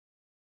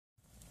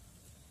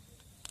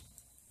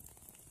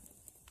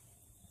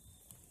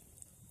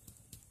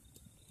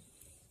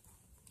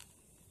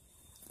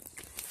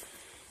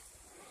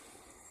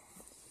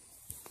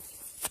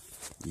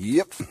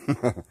Yep.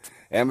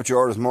 Amateur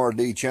artist Marty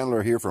D.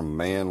 Chandler here from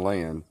Man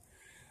Land.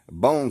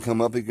 Bone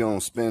come up, he's going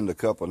to spend a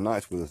couple of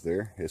nights with us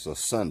there. It's a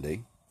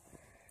Sunday.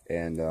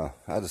 And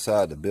I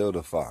decided to build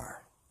a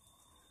fire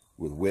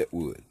with wet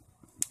wood.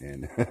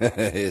 And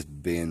it's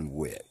been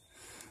wet.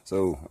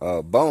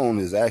 So Bone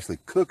is actually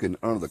cooking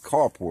under the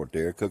carport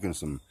there, cooking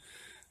some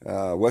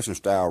Western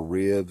style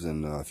ribs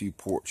and a few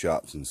pork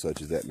chops and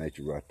such as that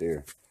nature right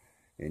there.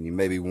 And you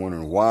may be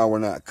wondering why we're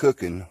not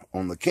cooking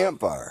on the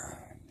campfire.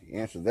 The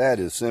answer to that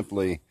is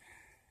simply,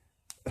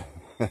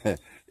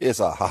 it's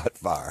a hot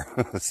fire.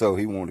 So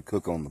he wanted to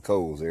cook on the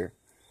coals there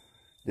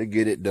to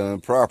get it done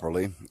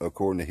properly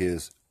according to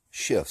his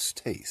chef's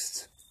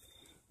tastes.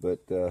 But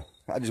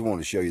I just wanted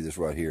to show you this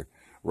right here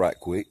right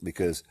quick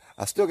because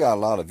I still got a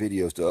lot of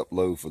videos to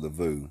upload for the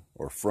VU,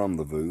 or from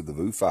the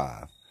VU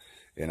 5.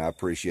 And I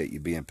appreciate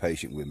you being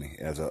patient with me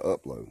as I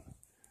upload.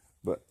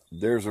 But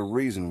there's a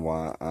reason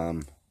why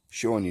I'm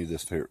showing you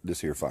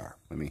this here fire.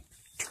 Let me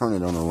turn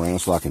it on around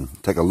so I can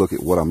take a look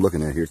at what I'm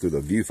looking at here through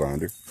the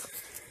viewfinder.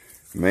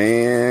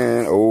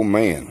 Man, oh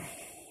man,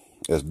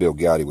 as Bill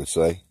Gotti would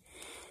say,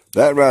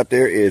 that right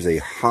there is a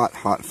hot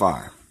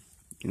fire.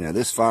 You know,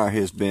 this fire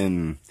has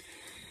been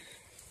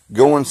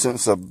going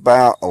since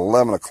about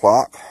 11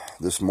 o'clock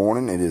this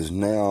morning. It is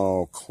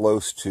now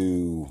close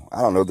to,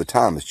 I don't know, the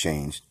time has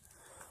changed.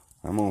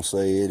 I'm going to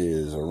say it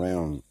is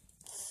around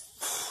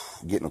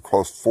getting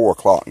close to 4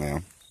 o'clock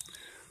now.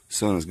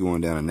 Sun is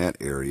going down in that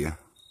area.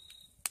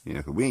 You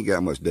know, because we ain't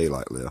got much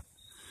daylight left.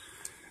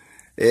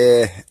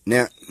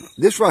 Now,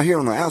 this right here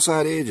on the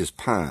outside edge is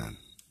pine.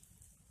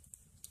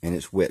 And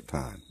it's wet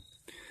pine.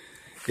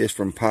 It's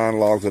from pine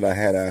logs that I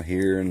had out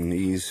here, and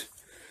these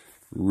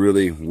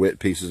really wet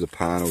pieces of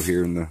pine over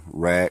here in the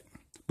rack.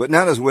 But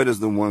not as wet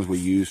as the ones we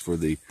use for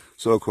the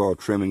so-called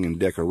trimming and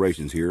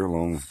decorations here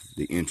along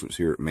the entrance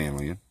here at Man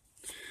Land.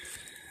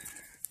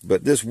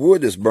 But this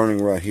wood that's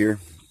burning right here,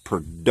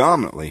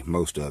 predominantly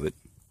most of it,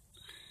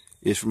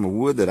 is from a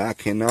wood that I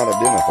cannot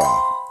identify.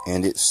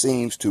 And it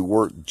seems to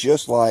work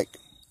just like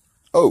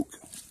oak.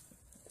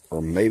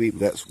 Or maybe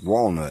that's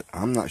walnut.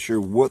 I'm not sure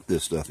what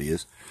this stuff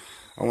is.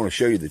 I want to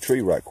show you the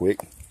tree right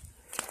quick.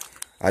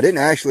 I didn't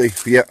actually,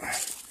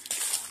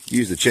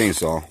 use the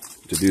chainsaw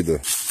to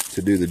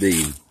do the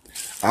deed.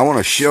 I want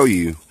to show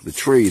you the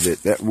tree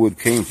that wood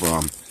came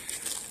from.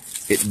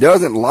 It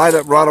doesn't light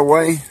up right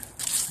away,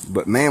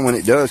 but man, when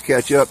it does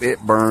catch up, it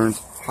burns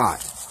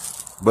hot.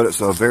 But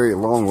it's a very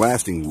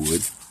long-lasting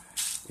wood.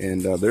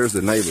 And there's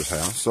the neighbor's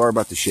house. Sorry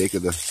about the shake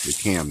of the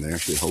cam there. I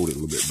should hold it a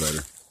little bit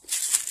better.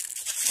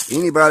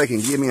 Anybody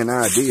can give me an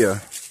idea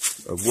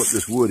of what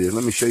this wood is.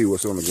 Let me show you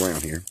what's on the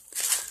ground here.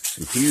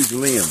 Some huge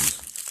limbs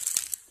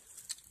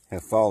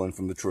have fallen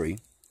from the tree.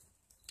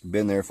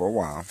 Been there for a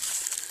while.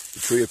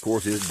 The tree, of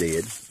course, is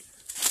dead.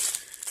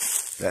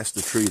 That's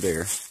the tree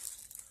there.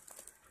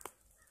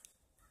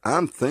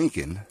 I'm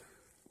thinking,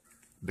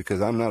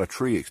 because I'm not a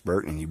tree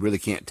expert, and you really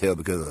can't tell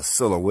because of the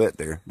silhouette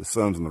there. The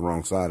sun's on the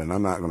wrong side, and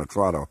I'm not going to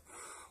try to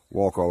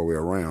walk all the way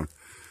around.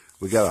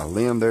 We got a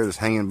limb there that's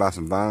hanging by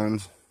some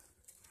vines.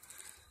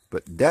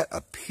 But that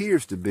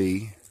appears to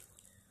be,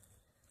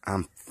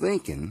 I'm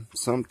thinking,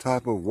 some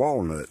type of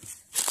walnut.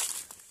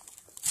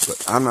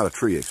 But I'm not a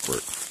tree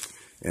expert.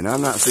 And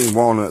I'm not seeing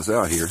walnuts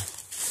out here.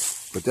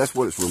 But that's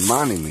what it's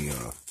reminding me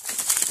of.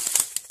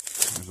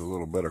 There's a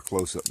little better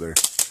close-up there.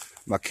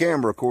 My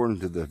camera,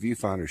 according to the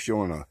viewfinder, is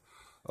showing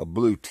a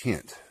blue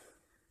tint.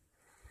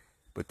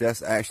 But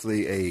that's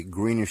actually a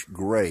greenish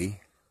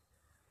gray.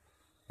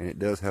 And it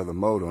does have the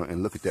mold on it.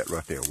 And look at that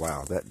right there.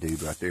 Wow, that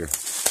dude right there.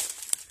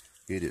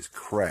 It is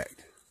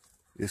cracked.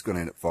 It's going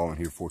to end up falling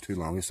here for too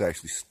long. It's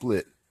actually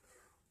split.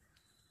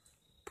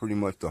 Pretty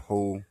much the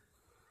whole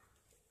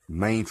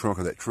main trunk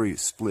of that tree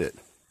is split.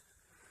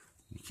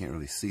 You can't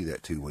really see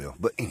that too well.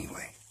 But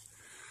anyway.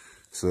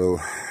 So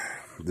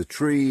the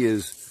tree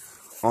is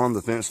on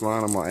the fence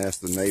line. I'm going to ask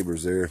the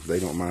neighbors there if they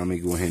don't mind me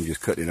going ahead and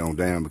just cutting it on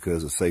down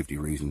because of safety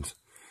reasons.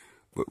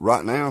 But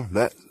right now,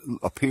 that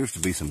appears to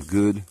be some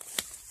good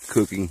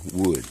cooking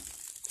wood.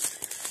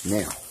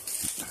 Now,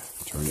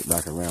 turn it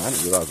back around. I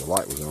didn't realize the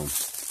light was on.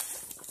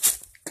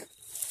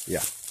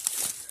 Yeah.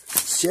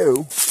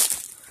 So,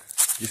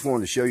 just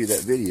wanted to show you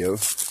that video.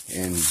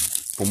 And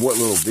from what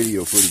little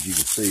video footage you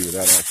can see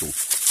without actual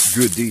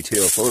good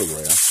detailed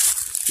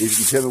photograph, if you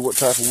can tell me what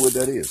type of wood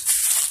that is.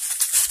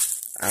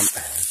 I'm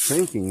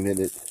thinking that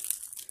it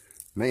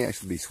may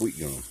actually be sweet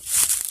gum.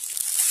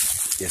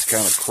 It's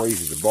kind of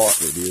crazy the bark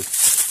that it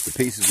is. The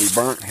pieces we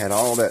burnt had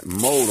all that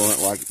mold on it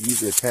like it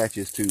usually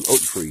attaches to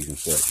oak trees and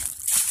such.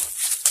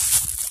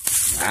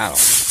 I don't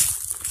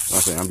know. I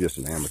say I'm just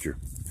an amateur.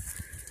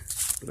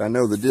 But I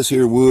know that this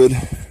here wood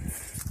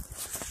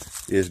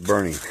is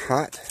burning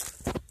hot.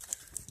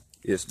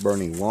 It's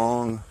burning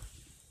long.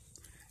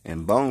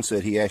 And Bone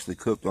said he actually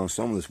cooked on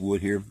some of this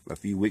wood here a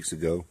few weeks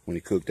ago when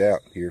he cooked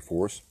out here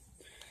for us.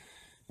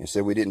 And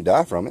said we didn't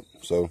die from it.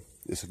 So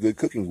it's a good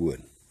cooking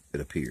wood,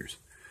 it appears.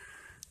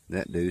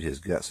 That dude has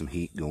got some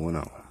heat going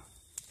on.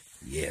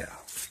 Yeah.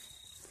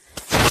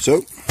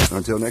 So,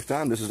 until next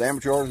time, this is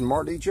Amateur Artist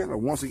Marty D. Chandler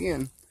once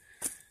again.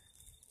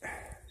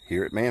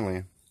 here at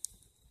Manland.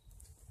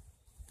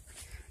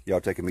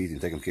 Y'all take them easy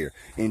and take them care.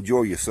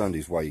 Enjoy your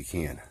Sundays while you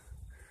can.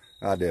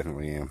 I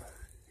definitely am.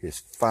 It's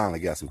finally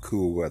got some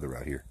cool weather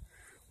out here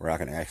where I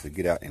can actually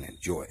get out and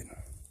enjoy it.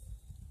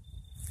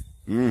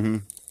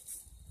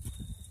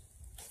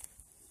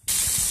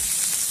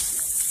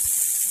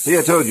 See,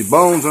 I told you,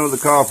 Bones under the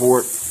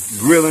carport,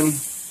 grilling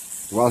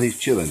while he's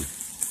chilling.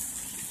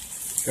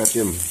 Got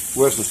them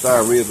Western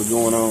style ribs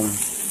going on. A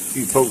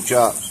few pork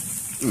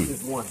chops.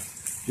 Just one.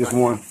 Just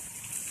one.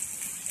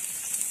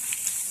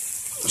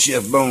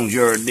 Chef Bones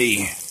Yard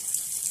D.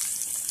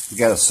 We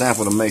got a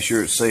sample to make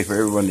sure it's safe for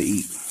everyone to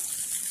eat.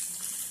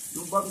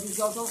 No barbecue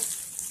sauce on it?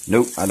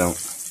 Nope, I don't.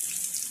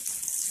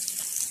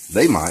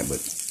 They might,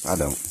 but I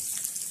don't.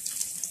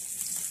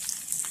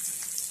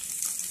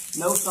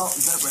 No salt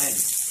and pepper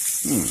added.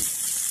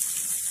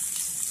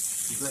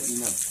 Just let you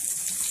know.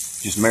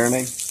 Just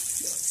marinade?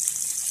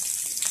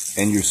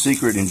 Yeah. And your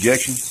secret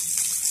injection?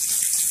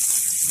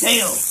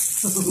 Dale.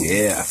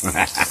 Yeah.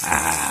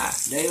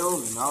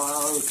 Dale and all that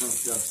other kind of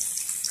stuff.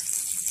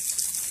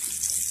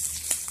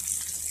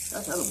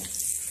 That's edible.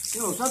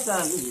 You know,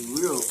 sometimes this is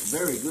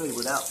very good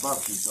without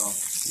barbecue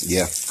sauce.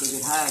 Yeah. Because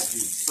it hides the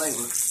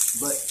flavor.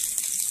 But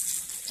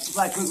it's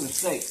like cooking a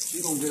steak.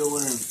 You're going to get over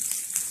there and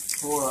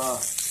pour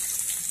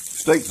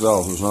steak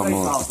sauce or something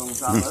steak sauce on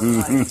top of it.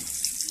 Like,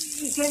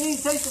 you can't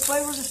even taste the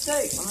flavor of the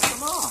steak. I mean,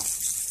 come on.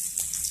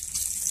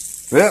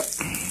 Yep.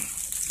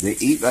 They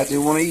eat like they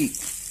want to eat.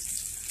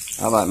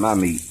 I like my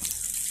meat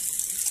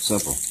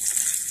simple.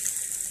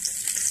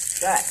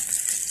 That.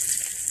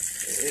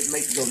 It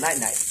makes you go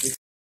night-night.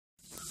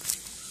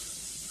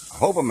 I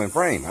hope I'm in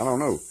frame. I don't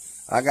know.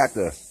 I got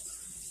the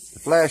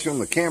flash on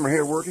the camera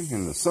here working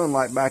and the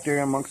sunlight back there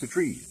amongst the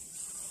trees.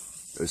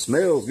 It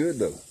smells good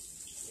though.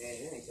 Yeah,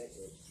 it ain't that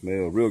good.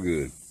 Smells real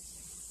good.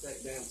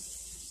 That damn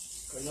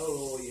canola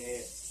oil you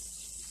had.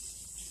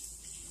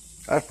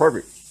 That's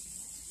perfect.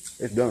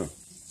 It's done.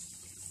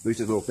 At least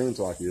it's a little thin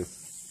like this.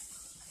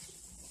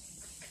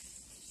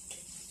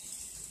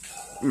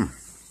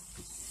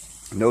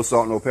 No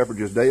salt, no pepper,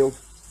 just Dale's.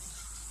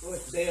 Well,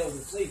 it's Dale's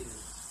and seasoning.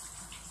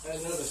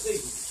 That's another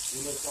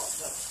seasoning. No salt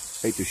and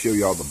pepper. Hate to show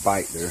y'all the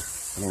bite there.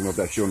 I don't know if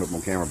that's showing up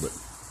on camera, but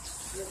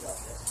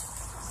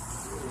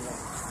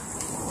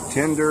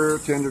tender,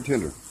 tender,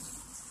 tender.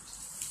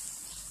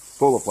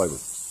 Full of flavor.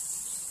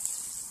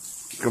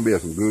 It's gonna be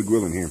some good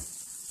grilling here.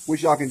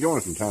 Wish y'all can join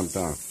us from time to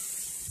time.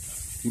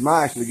 You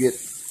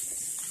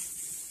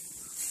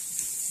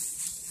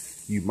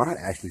might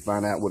actually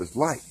find out what it's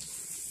like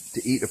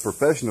to eat a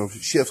professional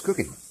chef's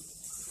cooking.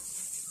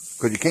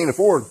 Because you can't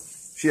afford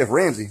Chef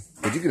Ramsay,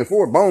 but you can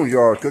afford Bones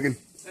Yard cooking.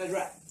 That's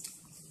right.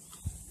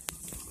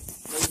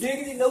 No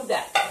diggity, no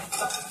doubt.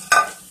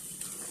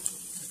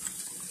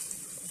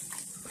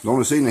 The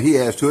only seasoning he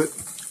has to it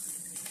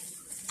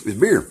is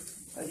beer.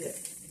 That's it.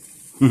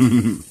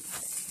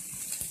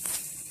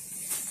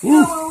 You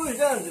know when we was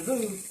down at the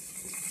booth,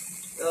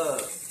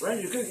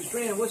 Ranger Cookie's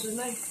friend, what's his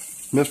name?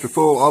 Mr.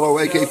 Full Auto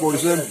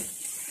AK-47.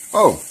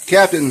 Oh,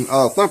 Captain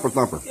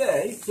Thumper.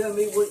 Yeah, he told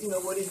me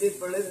what he did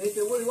for a living. He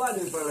said, "What do I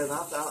do for a living?"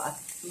 I said,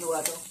 "You know what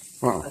I told him?"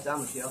 I said,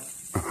 "I'm a chef."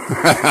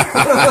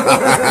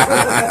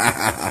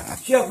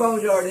 Chef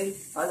Bones Yard D.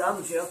 I said,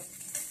 "I'm a chef."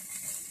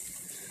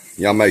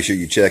 Y'all make sure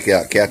you check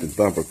out Captain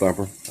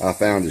Thumper. I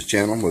found his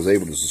channel, was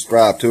able to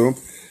subscribe to him.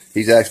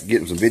 He's actually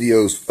getting some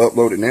videos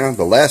uploaded now.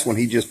 The last one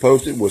he just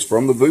posted was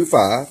from the VU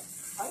 5. I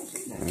ain't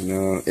seen that.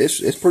 And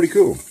it's pretty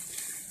cool.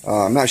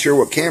 I'm not sure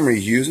what camera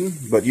he's using,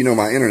 but you know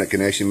my internet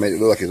connection made it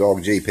look like it's all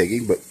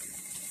JPEG-y, but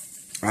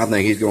I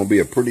think he's going to be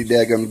a pretty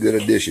daggum good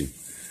addition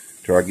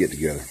to our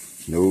get-together.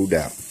 No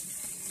doubt.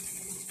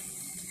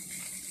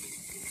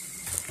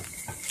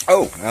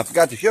 Oh, I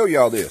forgot to show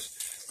y'all this.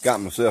 Got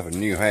myself a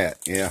new hat,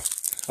 yeah.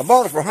 I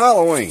bought it for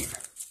Halloween.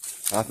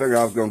 I figured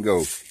I was going to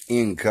go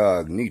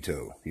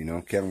incognito, you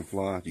know,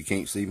 camouflage. You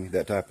can't see me,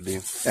 that type of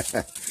deal.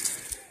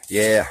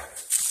 Yeah,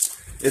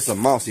 it's a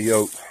mossy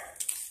oak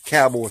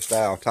cowboy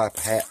style type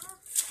of hat.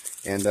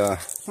 And,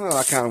 well,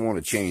 I kind of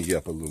want to change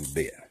up a little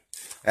bit.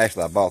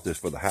 Actually, I bought this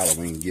for the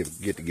Halloween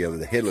get together.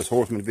 The Headless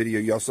Horseman video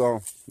y'all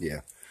saw.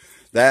 Yeah,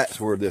 that's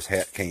where this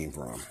hat came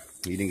from.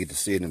 You didn't get to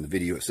see it in the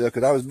video itself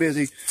because I was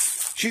busy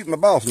shooting my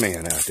boss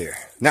man out there.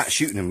 Not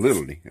shooting him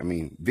literally. I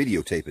mean,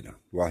 videotaping him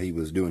while he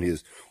was doing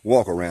his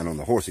walk around on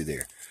the horsey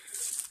there.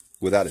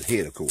 Without his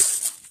head, of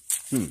course.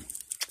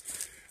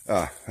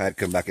 I had to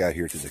come back out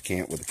here to the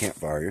camp with the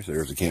campfire here. So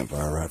there's a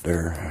campfire right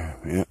there.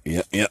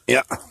 Yeah.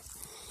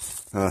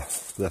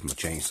 Left my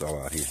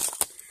chainsaw out here.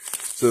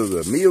 So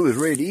the meal is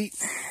ready to eat.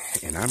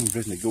 And I'm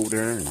ready to go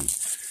there and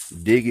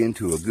dig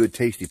into a good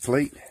tasty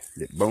plate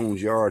that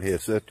Bones Yard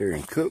has sat there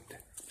and cooked.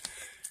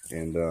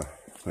 And,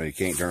 well, you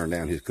can't turn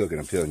down his cooking,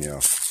 I'm telling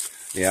y'all.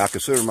 Yeah, I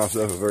consider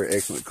myself a very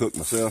excellent cook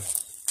myself.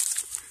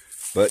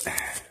 But,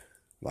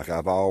 like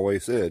I've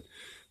always said,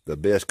 the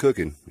best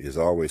cooking is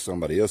always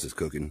somebody else's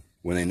cooking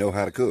when they know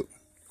how to cook.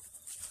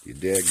 You're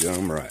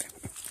daggum right.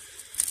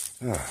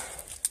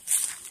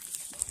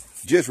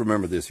 Just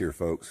remember this here,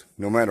 folks.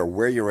 No matter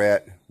where you're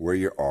at, where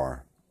you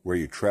are, where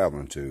you're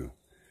traveling to,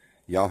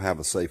 y'all have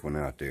a safe one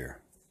out there.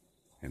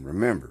 And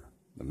remember,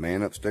 the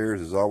man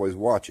upstairs is always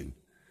watching,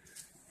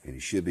 and he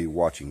should be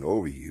watching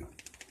over you,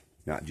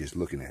 not just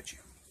looking at you.